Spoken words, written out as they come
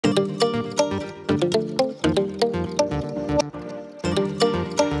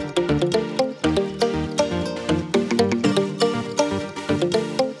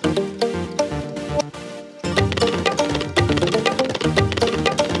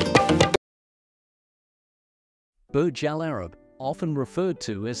Burj Al Arab, often referred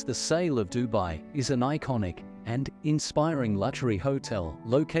to as the Sale of Dubai, is an iconic and inspiring luxury hotel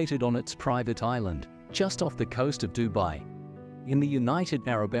located on its private island, just off the coast of Dubai, in the United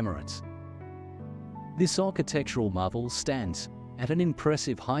Arab Emirates. This architectural marvel stands at an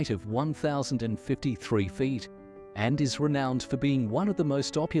impressive height of 1,053 feet and is renowned for being one of the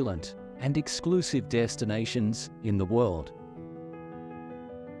most opulent and exclusive destinations in the world.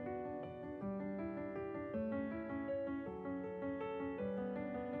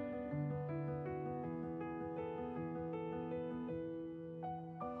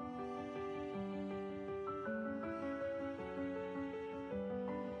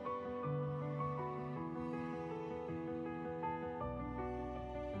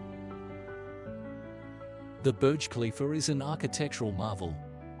 The Burj Khalifa is an architectural marvel.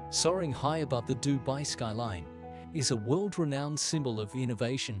 Soaring high above the Dubai skyline, is a world-renowned symbol of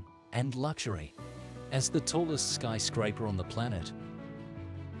innovation and luxury. As the tallest skyscraper on the planet,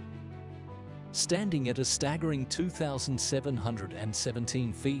 standing at a staggering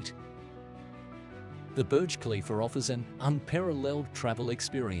 2,717 feet, the Burj Khalifa offers an unparalleled travel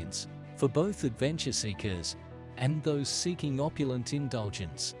experience for both adventure seekers and those seeking opulent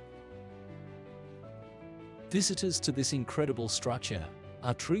indulgence. Visitors to this incredible structure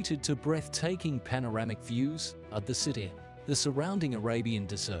are treated to breathtaking panoramic views of the city, the surrounding Arabian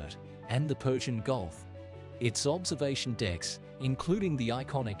desert, and the Persian Gulf. Its observation decks, including the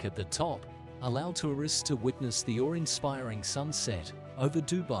iconic at the top, allow tourists to witness the awe-inspiring sunset over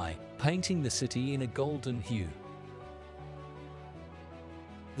Dubai, painting the city in a golden hue.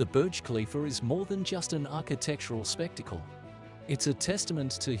 The Burj Khalifa is more than just an architectural spectacle. It's a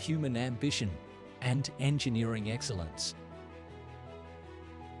testament to human ambition and engineering excellence.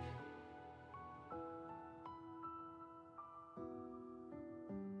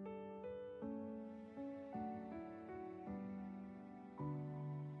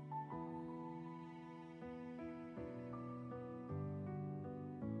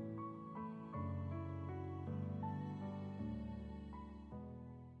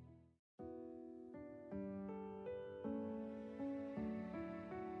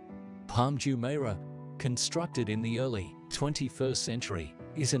 Palm Jumeirah, constructed in the early 21st century,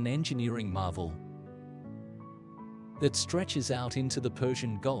 is an engineering marvel that stretches out into the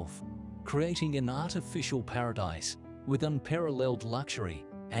Persian Gulf, creating an artificial paradise with unparalleled luxury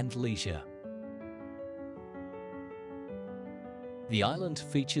and leisure. The island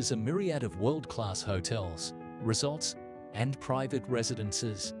features a myriad of world-class hotels, resorts, and private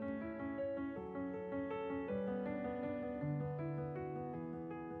residences.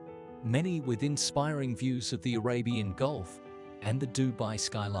 Many with inspiring views of the Arabian Gulf and the Dubai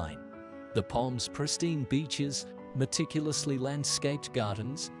skyline. The Palm's pristine beaches, meticulously landscaped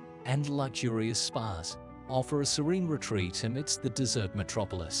gardens, and luxurious spas offer a serene retreat amidst the desert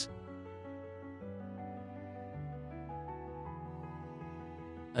metropolis.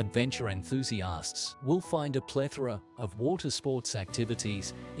 Adventure enthusiasts will find a plethora of water sports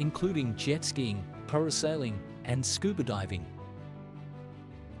activities, including jet skiing, parasailing, and scuba diving.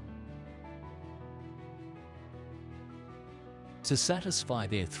 To satisfy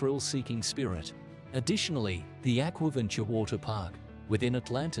their thrill-seeking spirit. Additionally, the Aquaventure Water Park within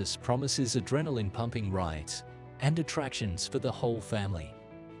Atlantis promises adrenaline-pumping rides and attractions for the whole family.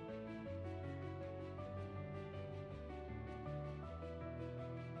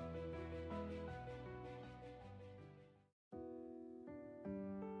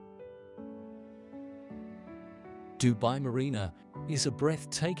 Dubai Marina is a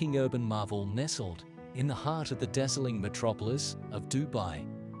breathtaking urban marvel nestled in the heart of the dazzling metropolis of Dubai.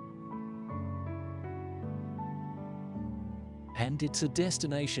 And it's a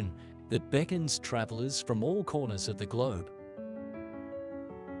destination that beckons travelers from all corners of the globe.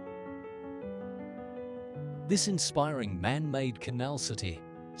 This inspiring man-made canal city,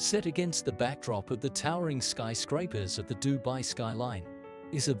 set against the backdrop of the towering skyscrapers of the Dubai skyline,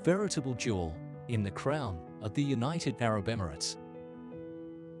 is a veritable jewel in the crown of the United Arab Emirates.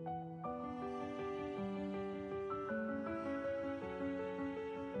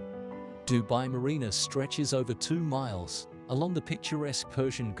 Dubai Marina stretches over 2 miles along the picturesque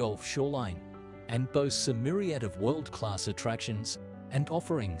Persian Gulf shoreline and boasts a myriad of world-class attractions and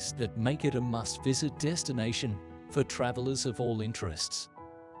offerings that make it a must-visit destination for travelers of all interests.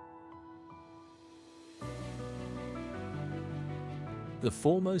 The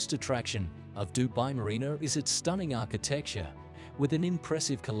foremost attraction of Dubai Marina is its stunning architecture, with an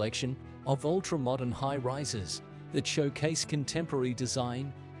impressive collection of ultra-modern high-rises that showcase contemporary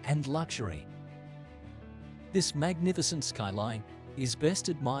design and luxury. This magnificent skyline is best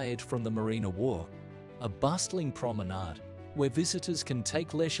admired from the Marina Walk, a bustling promenade where visitors can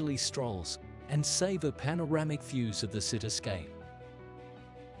take leisurely strolls and savor panoramic views of the cityscape.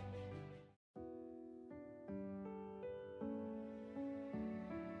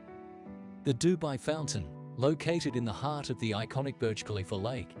 The Dubai Fountain, located in the heart of the iconic Burj Khalifa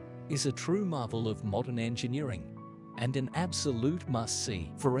Lake, is a true marvel of modern engineering and an absolute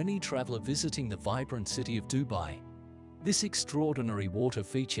must-see for any traveler visiting the vibrant city of Dubai. This extraordinary water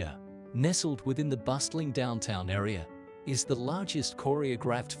feature, nestled within the bustling downtown area, is the largest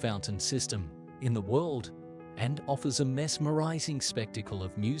choreographed fountain system in the world and offers a mesmerizing spectacle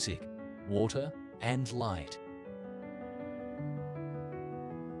of music, water, and light.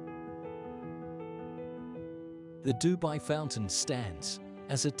 The Dubai Fountain stands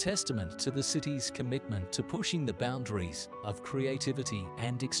as a testament to the city's commitment to pushing the boundaries of creativity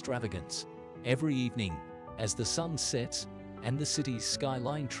and extravagance. Every evening, as the sun sets and the city's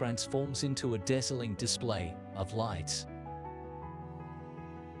skyline transforms into a dazzling display of lights,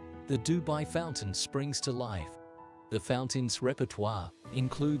 the Dubai Fountain springs to life. The fountain's repertoire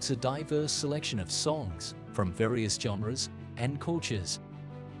includes a diverse selection of songs from various genres and cultures,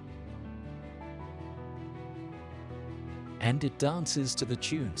 and it dances to the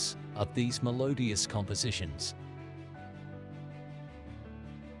tunes of these melodious compositions.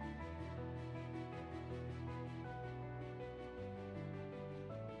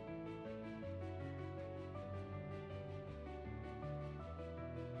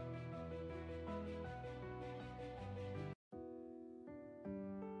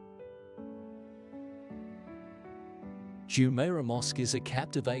 Jumeirah Mosque is a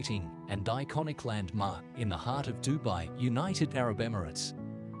captivating and iconic landmark in the heart of Dubai, United Arab Emirates,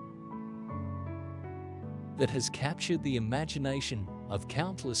 that has captured the imagination of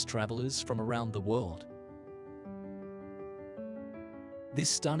countless travelers from around the world. This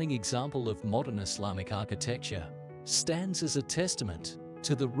stunning example of modern Islamic architecture stands as a testament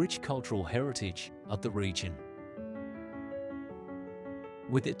to the rich cultural heritage of the region.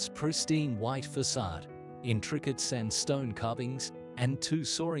 With its pristine white facade, intricate sandstone carvings, and two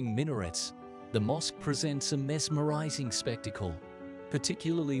soaring minarets, the mosque presents a mesmerizing spectacle,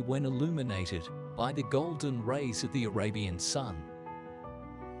 particularly when illuminated by the golden rays of the Arabian sun.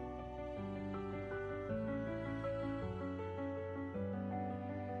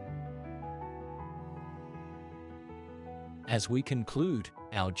 As we conclude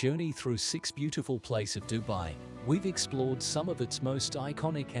our journey through 6 beautiful places of Dubai, we've explored some of its most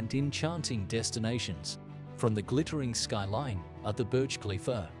iconic and enchanting destinations. From the glittering skyline of the Burj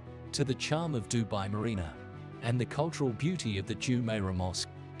Khalifa to the charm of Dubai Marina and the cultural beauty of the Jumeirah Mosque,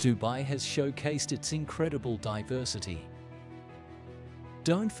 Dubai has showcased its incredible diversity.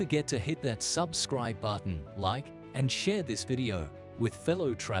 Don't forget to hit that subscribe button, like, and share this video with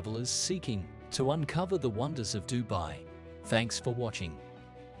fellow travelers seeking to uncover the wonders of Dubai. Thanks for watching.